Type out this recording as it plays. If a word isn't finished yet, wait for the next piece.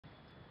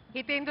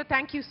Hitendra,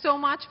 thank you so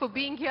much for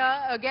being here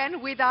again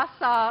with us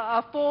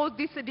for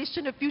this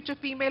edition of Future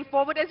Female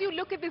Forward. As you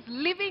look at this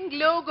living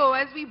logo,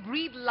 as we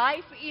breathe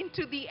life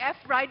into the F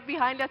right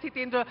behind us,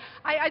 Hitendra,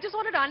 I just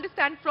wanted to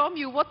understand from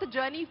you what the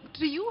journey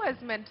to you has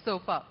meant so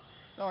far.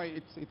 No,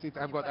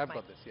 I've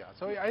got this, yeah.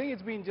 So I think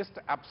it's been just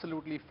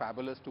absolutely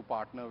fabulous to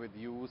partner with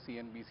you,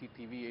 CNBC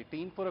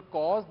TV18, for a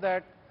cause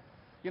that,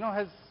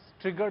 has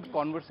triggered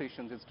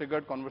conversations. It's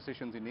triggered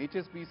conversations in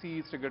HSBC,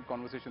 it's triggered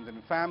conversations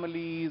in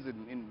families,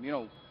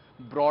 in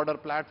broader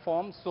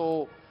platforms.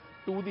 So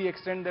to the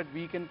extent that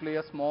we can play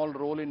a small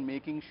role in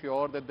making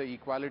sure that the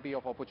equality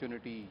of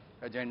opportunity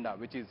agenda,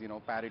 which is,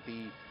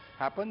 parity,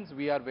 happens,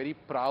 we are very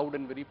proud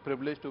and very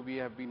privileged to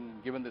have been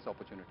given this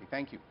opportunity.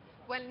 Thank you.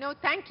 Well, no,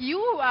 thank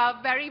you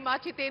very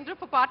much, Hitendra,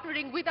 for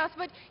partnering with us.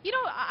 But,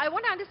 I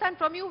want to understand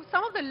from you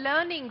some of the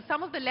learnings,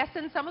 some of the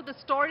lessons, some of the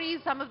stories,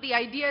 some of the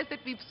ideas that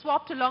we've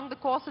swapped along the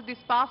course of this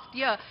past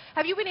year.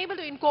 Have you been able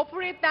to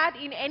incorporate that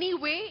in any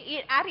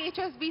way at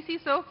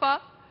HSBC so far?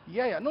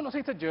 Yeah. No, so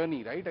it's a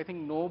journey, right? I think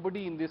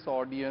nobody in this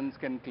audience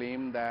can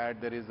claim that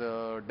there is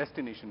a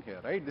destination here,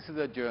 right? This is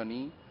a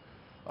journey.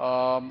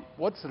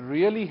 What's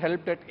really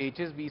helped at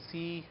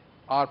HSBC,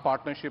 our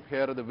partnership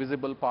here, the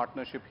visible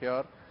partnership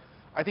here,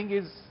 I think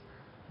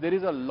there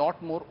is a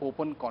lot more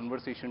open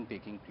conversation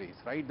taking place,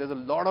 right? There's a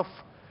lot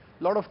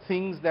of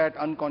things that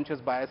unconscious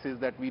biases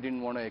that we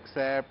didn't want to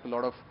accept, a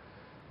lot of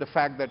the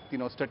fact that,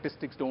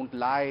 statistics don't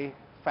lie,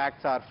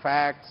 facts are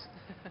facts,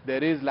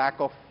 there is lack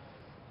of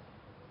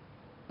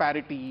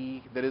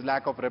parity, there is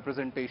lack of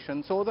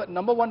representation. So the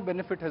number one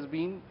benefit has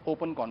been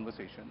open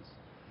conversations.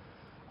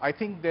 I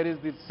think there is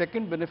the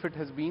second benefit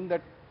has been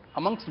that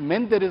amongst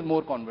men there is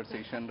more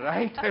conversation,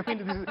 right? I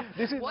mean,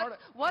 this is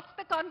what's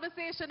the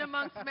conversation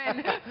amongst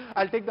men?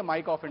 I'll take the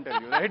mic off and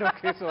tell you, right?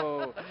 Okay,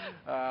 so,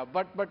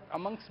 but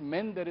amongst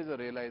men there is a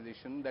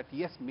realization that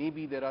yes,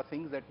 maybe there are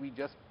things that we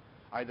just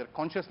either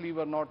consciously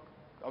were not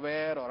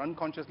aware or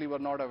unconsciously were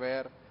not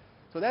aware.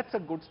 So that's a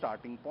good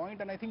starting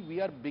point, and I think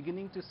we are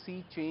beginning to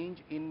see change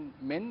in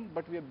men,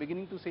 but we are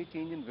beginning to see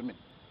change in women.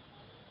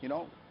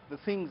 The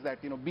things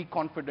that, be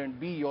confident,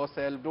 be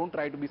yourself, don't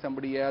try to be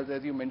somebody else.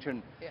 As you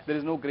mentioned, there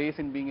is no grace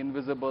in being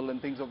invisible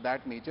and things of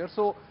that nature.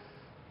 So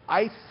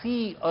I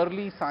see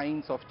early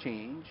signs of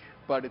change,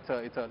 but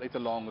it's a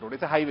long road.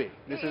 It's a highway.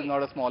 This is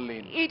not a small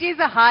lane. It is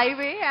a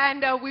highway,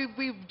 and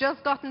we've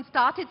just gotten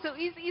started. So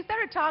is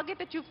there a target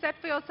that you've set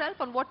for yourself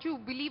on what you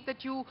believe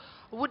that you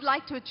would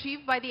like to achieve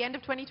by the end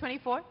of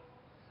 2024?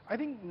 I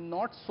think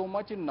not so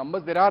much in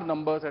numbers. There are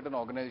numbers at an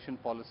organization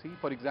policy.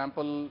 For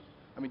example,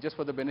 just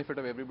for the benefit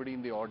of everybody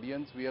in the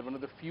audience, we are one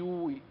of the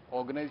few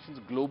organizations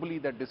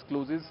globally that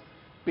discloses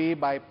pay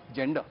by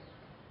gender,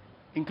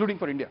 including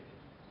for India.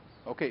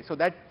 Okay, so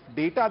that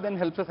data then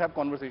helps us have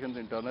conversations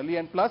internally,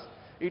 and plus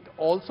it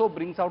also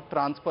brings out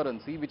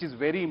transparency, which is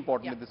very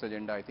important in this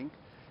agenda, I think,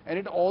 and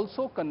it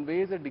also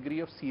conveys a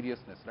degree of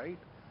seriousness, right?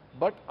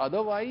 But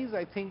otherwise,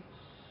 I think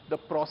the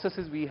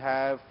processes we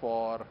have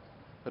for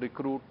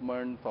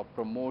recruitment, for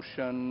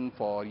promotion,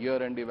 for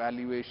year-end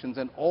evaluations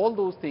and all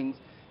those things,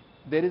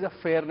 there is a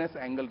fairness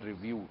angle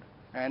reviewed,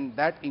 and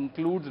that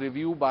includes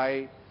review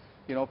by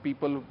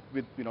people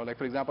with, like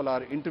for example,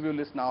 our interview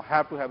list now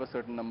have to have a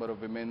certain number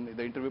of women,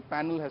 the interview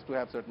panel has to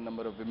have a certain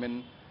number of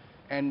women,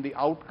 and the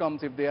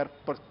outcomes, if they are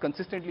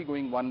consistently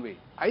going one way,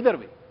 either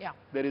way,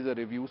 there is a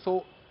review.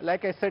 So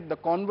like I said, the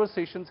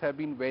conversations have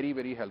been very,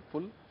 very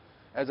helpful.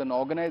 As an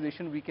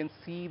organization, we can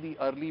see the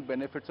early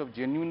benefits of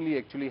genuinely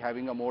actually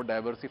having a more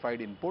diversified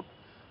input.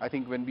 I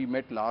think when we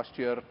met last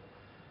year,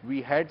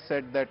 we had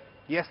said that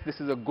yes, this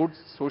is a good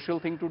social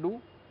thing to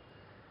do,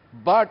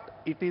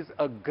 but it is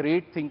a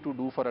great thing to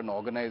do for an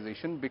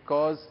organization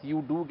because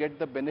you do get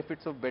the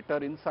benefits of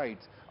better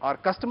insights. Our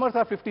customers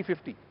are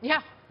 50-50. Yeah.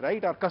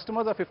 Right? Our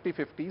customers are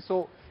 50-50.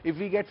 So if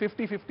we get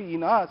 50-50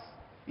 in us,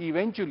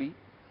 eventually,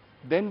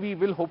 then we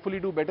will hopefully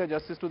do better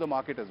justice to the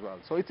market as well.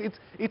 So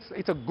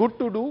it's a good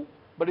to do,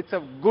 but it's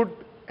a good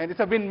and it's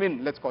a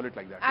win-win, let's call it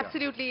like that.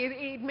 Absolutely.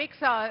 It makes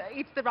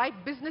it's the right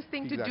business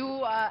thing to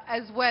do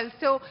as well.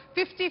 So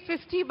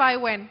 50-50 by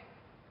when?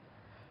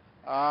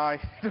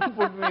 Don't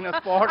put me in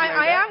a spot like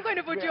I am going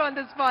to put you on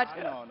the spot.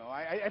 No.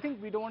 I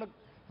think we don't want to.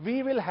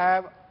 We will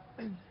have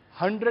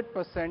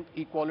 100%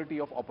 equality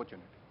of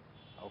opportunity.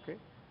 Okay.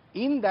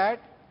 In that,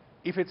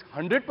 if it's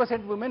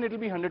 100% women, it will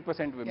be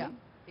 100% women.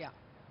 Yeah.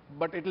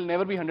 But it will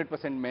never be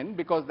 100% men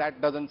because that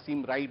doesn't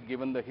seem right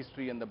given the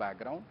history and the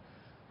background.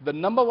 The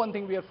number one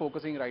thing we are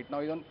focusing right now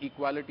is on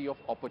equality of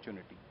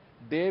opportunity.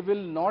 There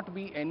will not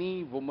be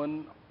any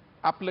woman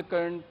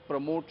applicant,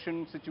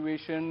 promotion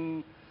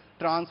situation,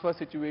 transfer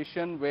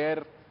situation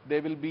where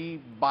there will be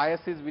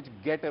biases which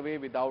get away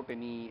without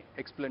any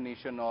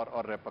explanation or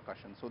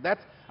repercussion. So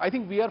that's, I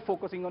think we are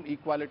focusing on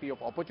equality of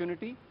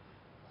opportunity.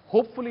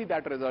 hopefully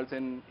that results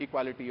in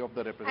equality of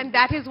the representation. And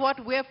that is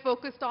what we're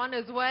focused on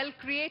as well,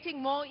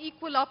 creating more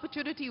equal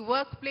opportunity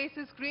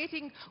workplaces,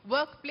 creating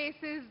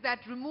workplaces that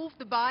remove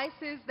the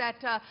biases, that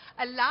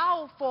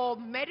allow for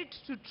merit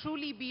to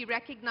truly be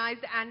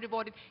recognized and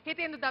rewarded.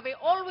 Hitendra Dave,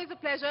 always a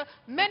pleasure.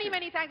 Many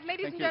thanks.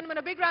 Ladies and gentlemen,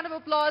 a big round of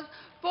applause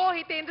for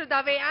Hitendra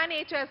Dave and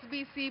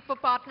HSBC for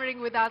partnering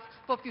with us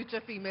for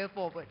Future Female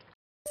Forward.